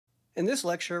In this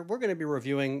lecture, we're going to be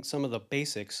reviewing some of the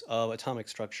basics of atomic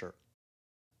structure.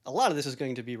 A lot of this is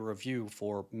going to be a review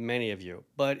for many of you,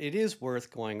 but it is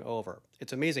worth going over.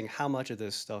 It's amazing how much of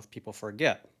this stuff people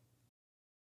forget.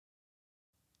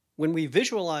 When we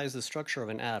visualize the structure of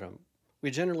an atom,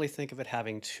 we generally think of it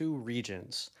having two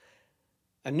regions.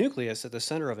 A nucleus at the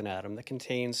center of an atom that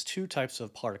contains two types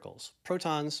of particles,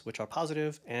 protons, which are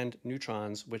positive, and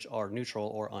neutrons, which are neutral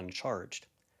or uncharged.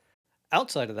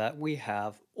 Outside of that, we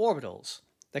have orbitals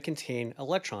that contain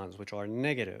electrons, which are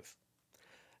negative.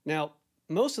 Now,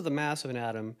 most of the mass of an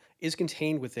atom is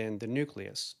contained within the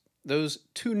nucleus. Those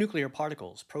two nuclear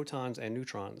particles, protons and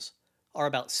neutrons, are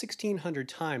about 1,600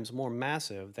 times more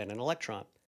massive than an electron.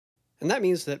 And that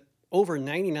means that over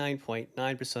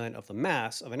 99.9% of the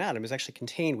mass of an atom is actually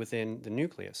contained within the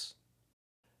nucleus.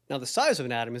 Now, the size of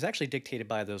an atom is actually dictated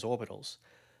by those orbitals.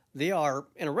 They are,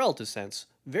 in a relative sense,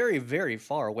 very, very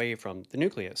far away from the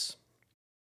nucleus.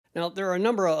 Now, there are a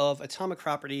number of atomic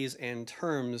properties and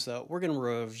terms that we're going to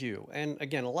review. And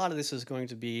again, a lot of this is going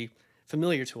to be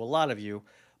familiar to a lot of you,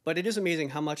 but it is amazing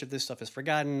how much of this stuff is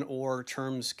forgotten or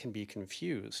terms can be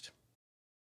confused.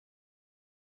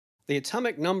 The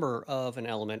atomic number of an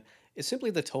element is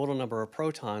simply the total number of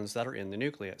protons that are in the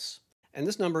nucleus. And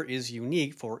this number is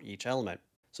unique for each element.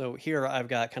 So here I've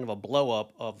got kind of a blow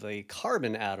up of the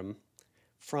carbon atom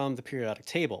from the periodic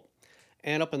table.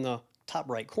 And up in the top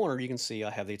right corner, you can see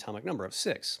I have the atomic number of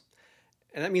 6.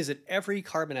 And that means that every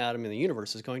carbon atom in the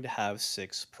universe is going to have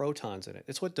 6 protons in it.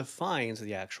 It's what defines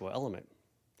the actual element.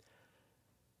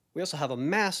 We also have a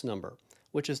mass number,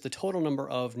 which is the total number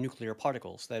of nuclear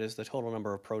particles. That is the total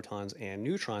number of protons and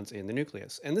neutrons in the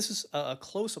nucleus. And this is a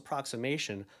close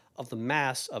approximation of the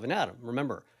mass of an atom.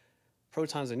 Remember,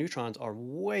 protons and neutrons are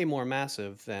way more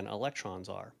massive than electrons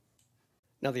are.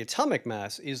 Now, the atomic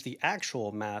mass is the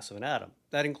actual mass of an atom.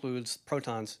 That includes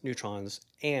protons, neutrons,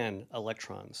 and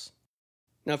electrons.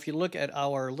 Now, if you look at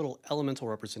our little elemental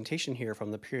representation here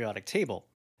from the periodic table,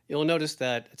 you'll notice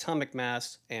that atomic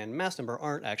mass and mass number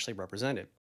aren't actually represented.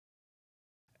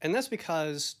 And that's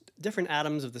because different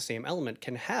atoms of the same element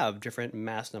can have different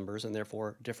mass numbers and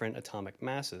therefore different atomic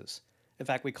masses. In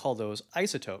fact, we call those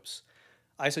isotopes.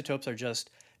 Isotopes are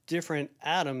just different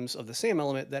atoms of the same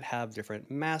element that have different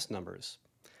mass numbers.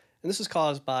 And this is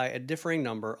caused by a differing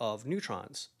number of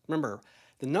neutrons. Remember,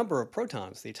 the number of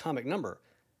protons, the atomic number,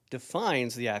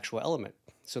 defines the actual element.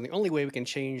 So the only way we can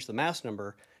change the mass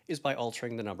number is by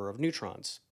altering the number of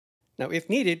neutrons. Now, if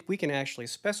needed, we can actually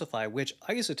specify which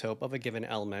isotope of a given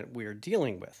element we're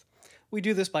dealing with. We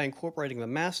do this by incorporating the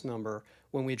mass number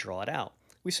when we draw it out.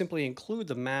 We simply include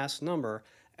the mass number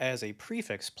as a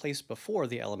prefix placed before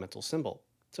the elemental symbol.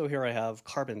 So here I have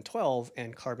carbon-12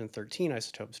 and carbon-13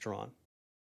 isotopes drawn.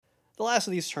 The last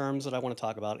of these terms that I want to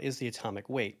talk about is the atomic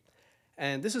weight.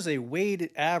 And this is a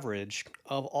weighted average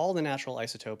of all the natural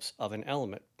isotopes of an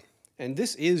element. And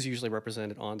this is usually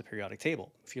represented on the periodic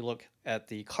table. If you look at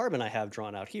the carbon I have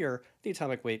drawn out here, the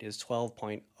atomic weight is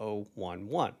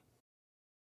 12.011.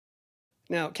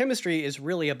 Now, chemistry is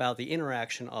really about the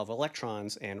interaction of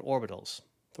electrons and orbitals.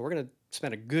 So we're going to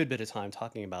spend a good bit of time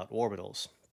talking about orbitals.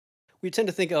 We tend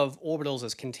to think of orbitals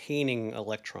as containing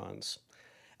electrons.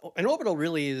 An orbital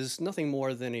really is nothing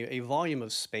more than a volume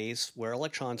of space where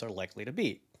electrons are likely to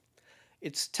be.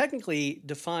 It's technically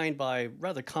defined by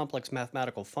rather complex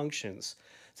mathematical functions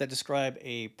that describe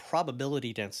a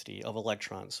probability density of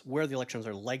electrons, where the electrons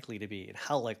are likely to be and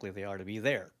how likely they are to be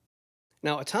there.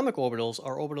 Now, atomic orbitals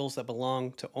are orbitals that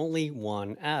belong to only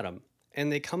one atom,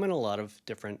 and they come in a lot of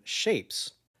different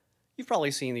shapes. You've probably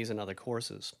seen these in other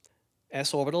courses.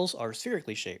 S orbitals are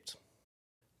spherically shaped.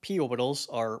 P orbitals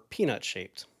are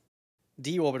peanut-shaped.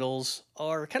 D orbitals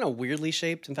are kind of weirdly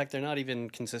shaped. In fact, they're not even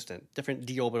consistent. Different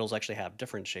D orbitals actually have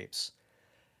different shapes.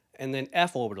 And then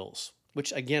F orbitals,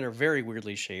 which again are very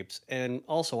weirdly shaped and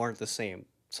also aren't the same.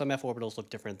 Some F orbitals look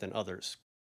different than others.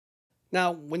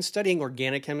 Now, when studying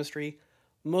organic chemistry,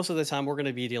 most of the time we're going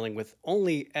to be dealing with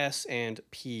only S and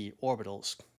P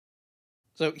orbitals.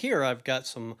 So here I've got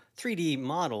some 3D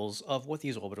models of what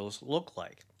these orbitals look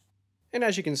like. And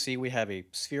as you can see, we have a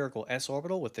spherical S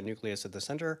orbital with the nucleus at the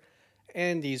center,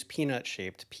 and these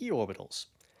peanut-shaped p orbitals.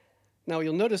 Now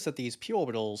you'll notice that these p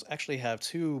orbitals actually have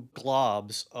two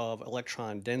globs of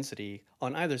electron density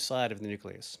on either side of the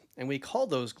nucleus, and we call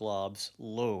those globs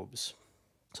lobes.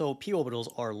 So p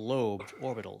orbitals are lobed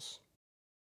orbitals.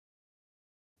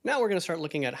 Now we're going to start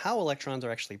looking at how electrons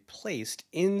are actually placed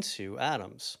into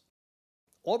atoms.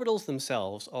 Orbitals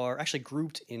themselves are actually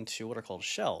grouped into what are called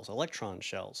shells, electron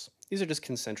shells. These are just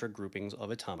concentric groupings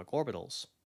of atomic orbitals.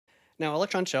 Now,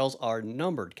 electron shells are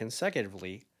numbered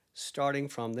consecutively starting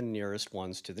from the nearest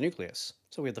ones to the nucleus.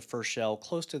 So we have the first shell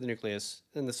close to the nucleus,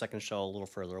 then the second shell a little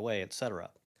further away, etc.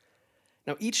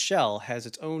 Now each shell has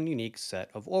its own unique set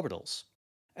of orbitals.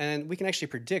 And we can actually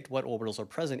predict what orbitals are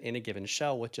present in a given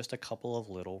shell with just a couple of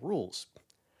little rules.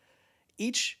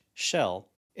 Each shell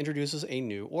introduces a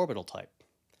new orbital type.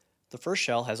 The first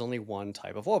shell has only one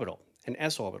type of orbital, an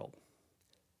s orbital.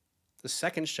 The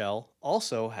second shell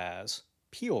also has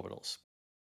p orbitals.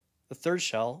 The third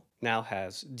shell now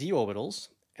has d orbitals,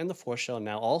 and the fourth shell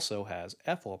now also has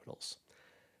f orbitals.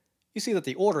 You see that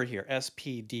the order here, s,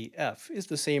 p, d, f, is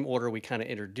the same order we kind of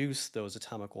introduced those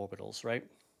atomic orbitals, right?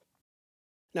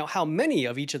 Now, how many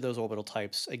of each of those orbital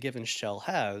types a given shell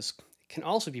has can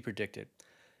also be predicted.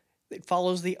 It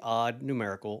follows the odd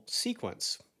numerical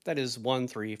sequence, that is 1,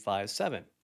 3, 5, 7.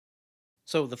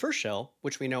 So the first shell,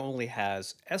 which we know only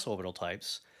has s orbital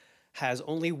types, has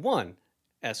only one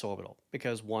s orbital,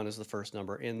 because 1 is the first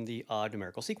number in the odd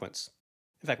numerical sequence.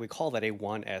 In fact, we call that a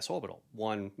 1s orbital,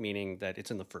 1 meaning that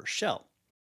it's in the first shell.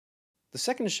 The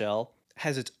second shell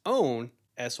has its own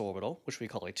s orbital, which we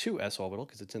call a 2s orbital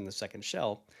because it's in the second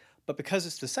shell. But because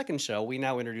it's the second shell, we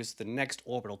now introduce the next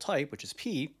orbital type, which is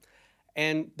p,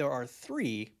 and there are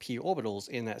 3 p orbitals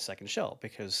in that second shell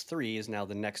because 3 is now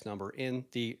the next number in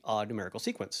the odd numerical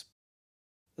sequence.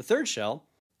 The third shell,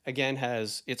 again,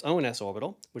 has its own s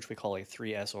orbital, which we call a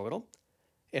 3s orbital.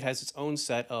 It has its own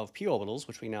set of p orbitals,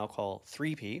 which we now call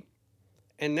 3p.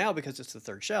 And now, because it's the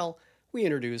third shell, we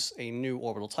introduce a new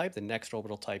orbital type. The next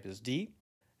orbital type is d.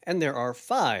 And there are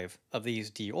 5 of these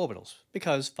d orbitals,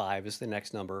 because 5 is the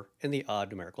next number in the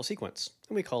odd numerical sequence.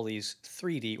 And we call these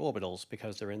 3d orbitals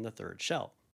because they're in the third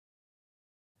shell.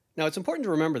 Now, it's important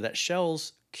to remember that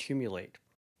shells cumulate.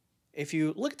 If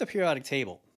you look at the periodic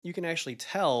table, you can actually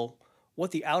tell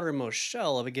what the outermost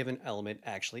shell of a given element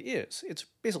actually is. It's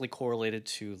basically correlated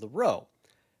to the row.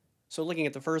 So looking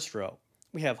at the first row,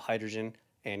 we have hydrogen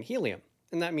and helium.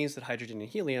 And that means that hydrogen and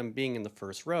helium, being in the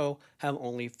first row, have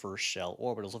only first shell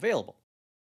orbitals available.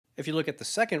 If you look at the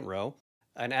second row,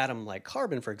 an atom like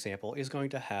carbon, for example, is going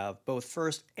to have both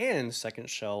first and second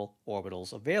shell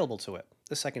orbitals available to it,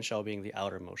 the second shell being the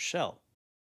outermost shell.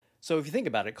 So if you think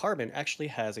about it, carbon actually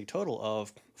has a total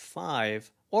of 5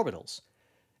 orbitals.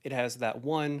 It has that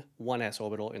one 1s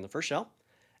orbital in the first shell,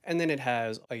 and then it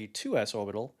has a 2s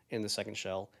orbital in the second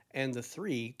shell, and the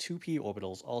 3 2p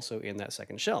orbitals also in that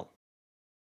second shell.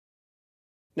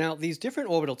 Now, these different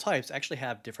orbital types actually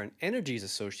have different energies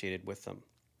associated with them.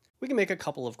 We can make a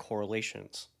couple of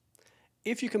correlations.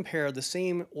 If you compare the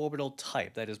same orbital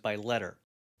type, that is by letter,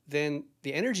 then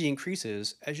the energy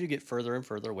increases as you get further and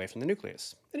further away from the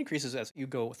nucleus. It increases as you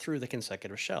go through the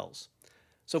consecutive shells.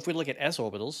 So if we look at s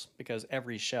orbitals, because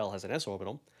every shell has an s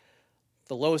orbital,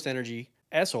 the lowest energy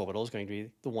s orbital is going to be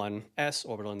the 1s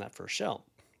orbital in that first shell.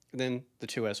 And then the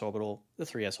 2s orbital, the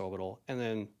 3s orbital, and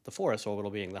then the 4s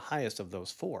orbital being the highest of those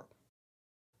 4.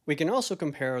 We can also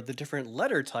compare the different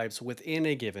letter types within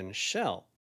a given shell.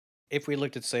 If we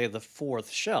looked at, say, the fourth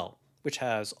shell, which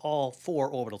has all 4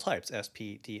 orbital types, s,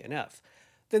 p, d, and f,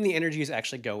 then the energies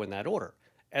actually go in that order.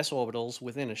 S orbitals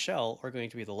within a shell are going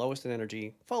to be the lowest in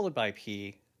energy, followed by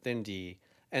p, then d,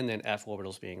 and then f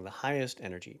orbitals being the highest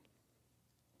energy.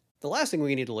 The last thing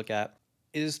we need to look at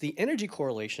is the energy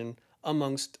correlation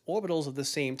amongst orbitals of the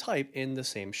same type in the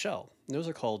same shell. And those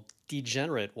are called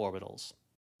degenerate orbitals.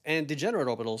 And degenerate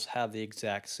orbitals have the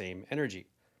exact same energy.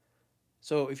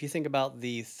 So if you think about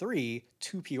the 3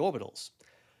 2p orbitals,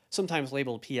 sometimes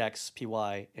labeled px,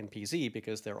 py, and pz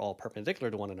because they're all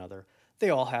perpendicular to one another, they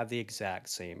all have the exact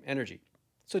same energy.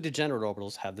 So degenerate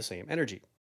orbitals have the same energy.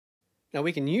 Now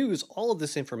we can use all of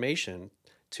this information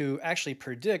to actually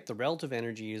predict the relative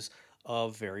energies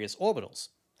of various orbitals.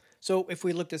 So if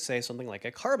we looked at, say, something like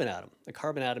a carbon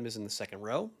atom is in the second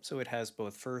row, so it has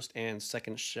both first and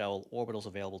second shell orbitals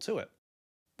available to it.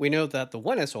 We know that the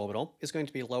 1s orbital is going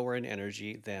to be lower in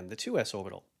energy than the 2s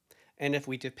orbital. And if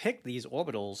we depict these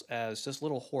orbitals as just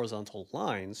little horizontal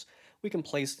lines, we can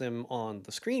place them on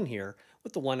the screen here,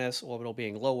 with the 1s orbital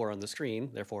being lower on the screen,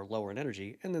 therefore lower in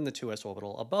energy, and then the 2s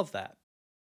orbital above that.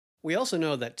 We also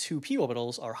know that 2p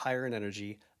orbitals are higher in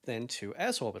energy than 2s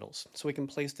orbitals. So we can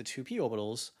place the 2p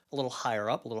orbitals a little higher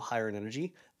up, a little higher in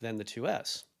energy than the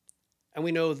 2s. And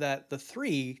we know that the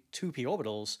 3 2p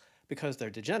orbitals, because they're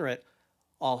degenerate,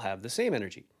 all have the same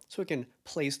energy. So we can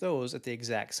place those at the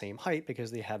exact same height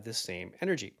because they have the same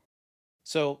energy.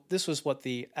 So this was what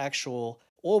the actual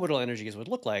orbital energies would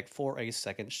look like for a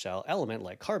second shell element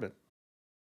like carbon.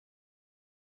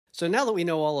 So now that we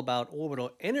know all about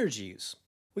orbital energies,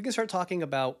 we can start talking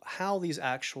about how these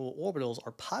actual orbitals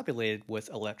are populated with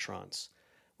electrons.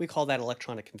 We call that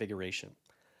electronic configuration.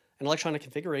 An electronic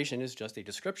configuration is just a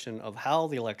description of how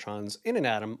the electrons in an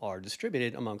atom are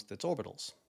distributed amongst its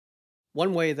orbitals.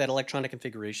 One way that electronic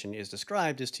configuration is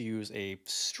described is to use a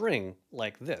string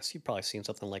like this. You've probably seen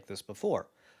something like this before.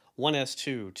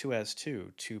 1s2,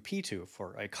 2s2, 2p2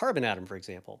 for a carbon atom, for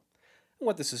example. And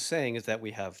what this is saying is that we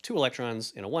have 2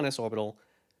 electrons in a 1s orbital,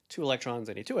 2 electrons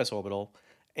in a 2s orbital,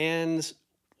 and,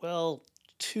 well,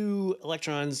 2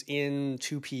 electrons in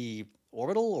 2p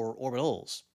orbital or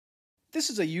orbitals. This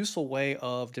is a useful way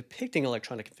of depicting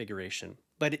electronic configuration,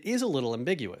 but it is a little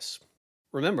ambiguous.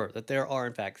 Remember that there are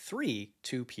in fact 3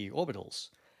 2p orbitals,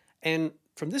 and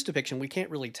from this depiction we can't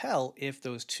really tell if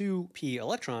those 2p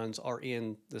electrons are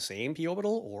in the same p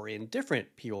orbital or in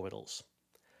different p orbitals.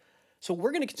 So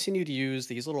we're going to continue to use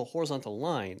these little horizontal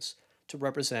lines to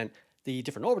represent the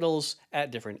different orbitals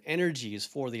at different energies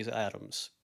for these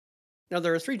atoms. Now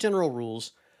there are 3 general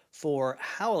rules for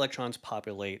how electrons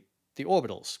populate the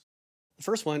orbitals. The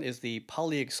first one is the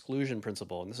Pauli exclusion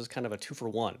principle, and this is kind of a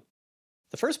 2-for-1.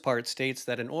 The first part states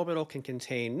that an orbital can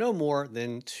contain no more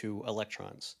than 2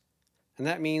 electrons. And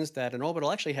that means that an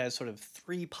orbital actually has sort of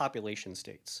 3 population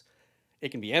states. It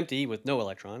can be empty with no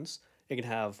electrons, it can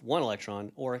have 1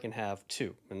 electron, or it can have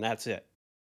 2, and that's it.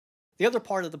 The other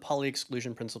part of the Pauli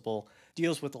exclusion principle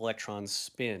deals with electron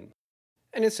spin.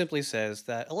 And it simply says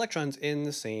that electrons in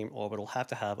the same orbital have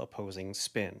to have opposing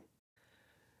spin.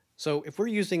 So if we're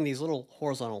using these little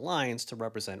horizontal lines to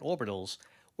represent orbitals,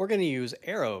 we're going to use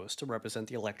arrows to represent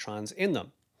the electrons in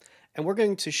them. And we're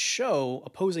going to show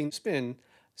opposing spin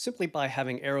simply by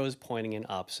having arrows pointing in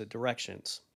opposite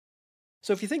directions.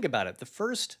 So if you think about it, the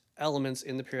first elements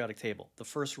in the periodic table, the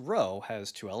first row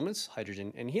has 2 elements,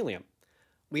 hydrogen and helium.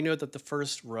 We know that the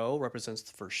first row represents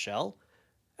the first shell,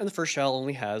 and the first shell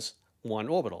only has 1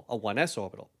 orbital, a 1s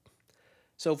orbital.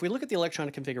 So if we look at the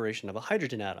electronic configuration of a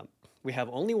hydrogen atom, we have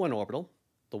only 1 orbital,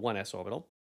 the 1s orbital.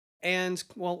 And,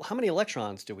 well, how many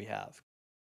electrons do we have?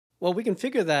 Well, we can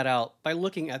figure that out by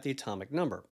looking at the atomic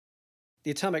number. The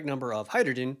atomic number of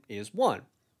hydrogen is 1.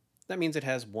 That means it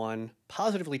has 1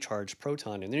 positively charged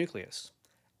proton in the nucleus.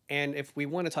 And if we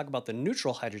want to talk about the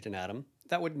neutral hydrogen atom,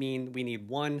 that would mean we need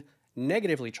 1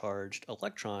 negatively charged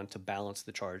electron to balance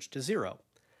the charge to 0.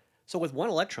 So with 1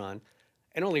 electron,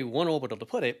 and only 1 orbital to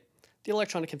put it, the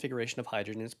electronic configuration of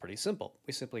hydrogen is pretty simple.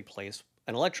 We simply place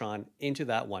an electron into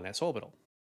that 1s orbital.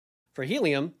 For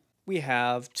helium, we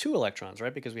have 2 electrons,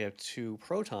 right? Because we have 2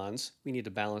 protons, we need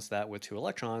to balance that with 2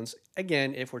 electrons,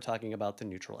 again, if we're talking about the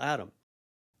neutral atom.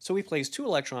 So we place 2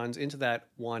 electrons into that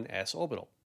 1s orbital.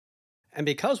 And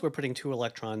because we're putting 2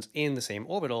 electrons in the same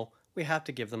orbital, we have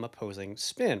to give them opposing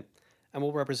spin. And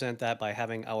we'll represent that by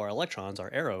having our electrons,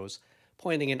 our arrows,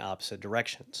 pointing in opposite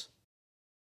directions.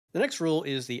 The next rule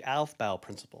is the Aufbau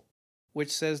principle, which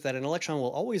says that an electron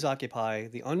will always occupy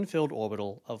the unfilled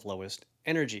orbital of lowest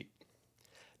energy.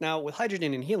 Now, with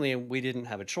hydrogen and helium, we didn't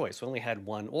have a choice. We only had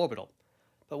 1 orbital.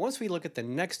 But once we look at the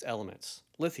next elements,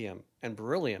 lithium and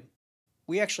beryllium,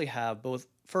 we actually have both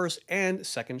first and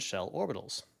second shell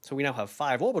orbitals. So we now have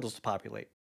 5 orbitals to populate.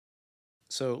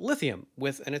 So lithium,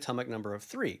 with an atomic number of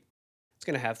 3, it's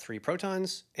going to have 3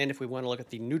 protons, and if we want to look at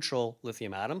the neutral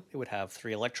lithium atom, it would have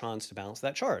 3 electrons to balance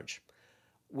that charge.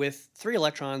 With 3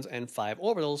 electrons and 5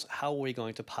 orbitals, how are we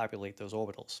going to populate those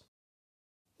orbitals?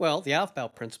 Well, the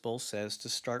Aufbau principle says to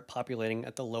start populating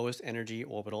at the lowest energy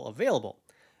orbital available,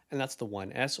 and that's the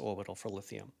 1s orbital for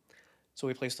lithium. So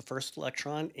we place the first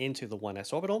electron into the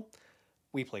 1s orbital,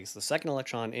 we place the second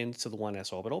electron into the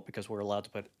 1s orbital because we're allowed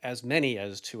to put as many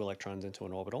as 2 electrons into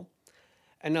an orbital.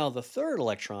 And now the third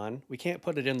electron, we can't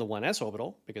put it in the 1s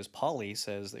orbital because Pauli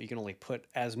says that you can only put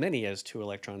as many as 2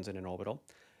 electrons in an orbital.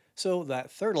 So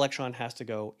that third electron has to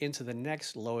go into the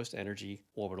next lowest energy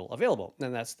orbital available,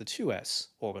 and that's the 2s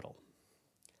orbital.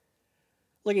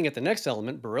 Looking at the next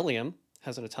element, beryllium,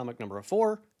 has an atomic number of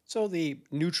 4, so the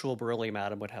neutral beryllium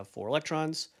atom would have 4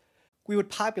 electrons. We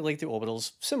would populate the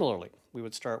orbitals similarly. We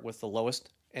would start with the lowest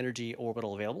energy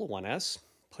orbital available, 1s,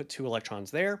 put 2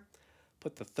 electrons there,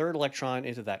 put the third electron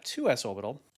into that 2s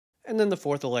orbital, and then the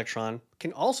fourth electron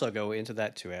can also go into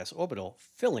that 2s orbital,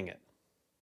 filling it.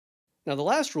 Now the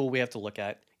last rule we have to look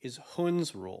at is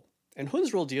Hund's rule, and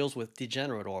Hund's rule deals with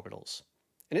degenerate orbitals.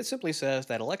 And it simply says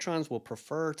that electrons will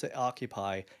prefer to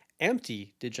occupy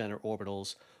empty degenerate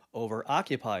orbitals over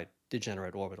occupied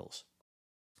degenerate orbitals.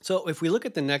 So if we look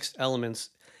at the next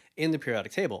elements in the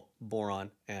periodic table,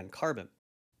 boron and carbon.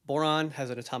 Boron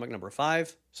has an atomic number of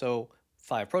 5, so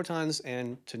 5 protons,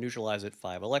 and to neutralize it,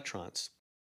 5 electrons.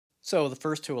 So the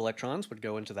first 2 electrons would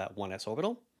go into that 1s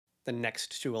orbital. The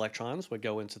next 2 electrons would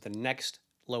go into the next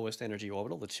lowest energy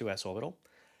orbital, the 2s orbital.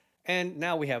 And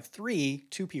now we have three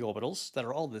 2p orbitals that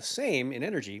are all the same in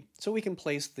energy, so we can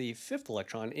place the fifth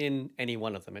electron in any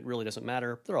one of them. It really doesn't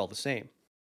matter, they're all the same.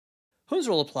 Hund's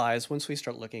rule applies once we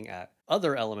start looking at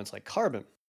other elements like carbon.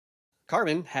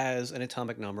 Carbon has an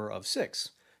atomic number of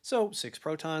 6, so 6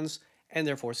 protons, and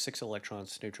therefore 6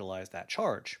 electrons to neutralize that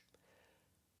charge.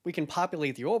 We can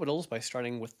populate the orbitals by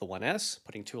starting with the 1s,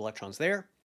 putting 2 electrons there,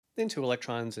 then 2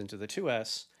 electrons into the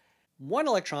 2s, 1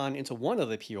 electron into one of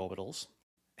the p orbitals,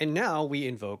 and now we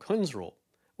invoke Hund's rule,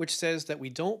 which says that we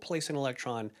don't place an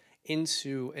electron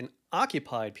into an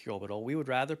occupied p orbital, we would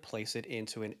rather place it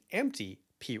into an empty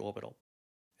p orbital.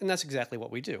 And that's exactly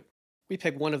what we do. We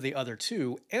pick one of the other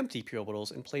 2 empty p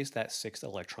orbitals and place that 6th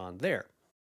electron there.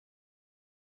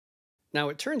 Now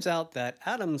it turns out that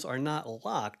atoms are not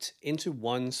locked into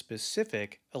one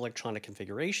specific electronic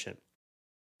configuration.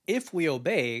 If we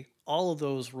obey all of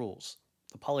those rules,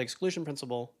 the Pauli exclusion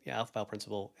principle, the Aufbau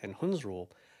principle, and Hund's rule,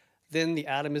 then the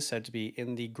atom is said to be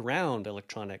in the ground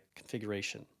electronic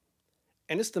configuration.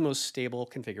 And it's the most stable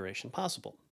configuration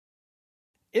possible.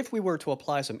 If we were to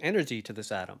apply some energy to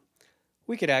this atom,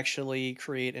 we could actually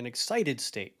create an excited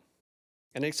state.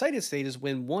 An excited state is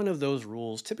when one of those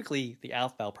rules, typically the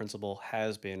Aufbau principle,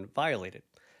 has been violated.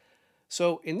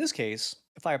 So in this case,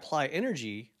 if I apply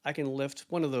energy, I can lift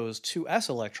one of those 2s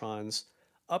electrons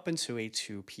up into a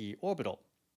 2p orbital.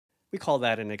 We call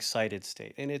that an excited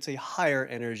state, and it's a higher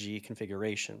energy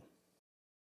configuration.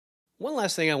 One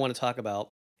last thing I want to talk about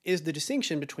is the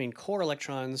distinction between core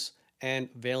electrons and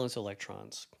valence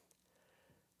electrons.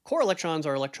 Core electrons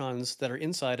are electrons that are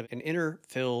inside of an inner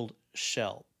filled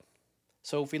shell.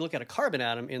 So if we look at a carbon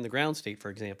atom in the ground state, for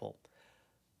example,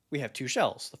 we have 2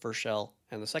 shells, the first shell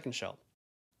and the second shell.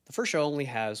 The first shell only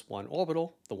has one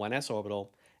orbital, the 1s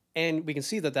orbital, and we can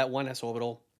see that that 1s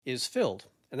orbital is filled.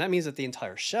 And that means that the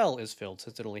entire shell is filled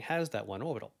since it only has that one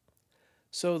orbital.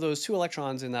 So those 2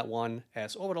 electrons in that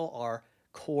 1s orbital are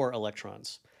core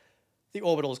electrons. The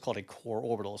orbital is called a core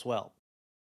orbital as well.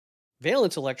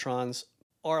 Valence electrons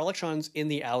are electrons in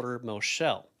the outermost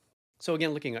shell. So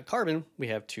again, looking at carbon, we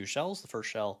have 2 shells, the first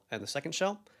shell and the second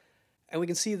shell. And we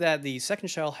can see that the second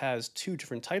shell has 2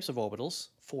 different types of orbitals,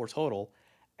 4 total,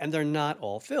 and they're not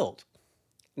all filled.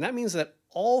 And that means that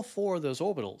all 4 of those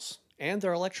orbitals and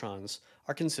their electrons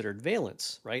are considered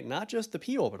valence, right? Not just the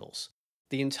p orbitals.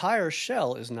 The entire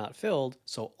shell is not filled,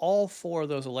 so all 4 of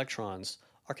those electrons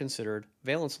are considered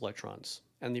valence electrons,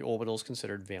 and the orbitals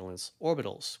considered valence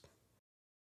orbitals.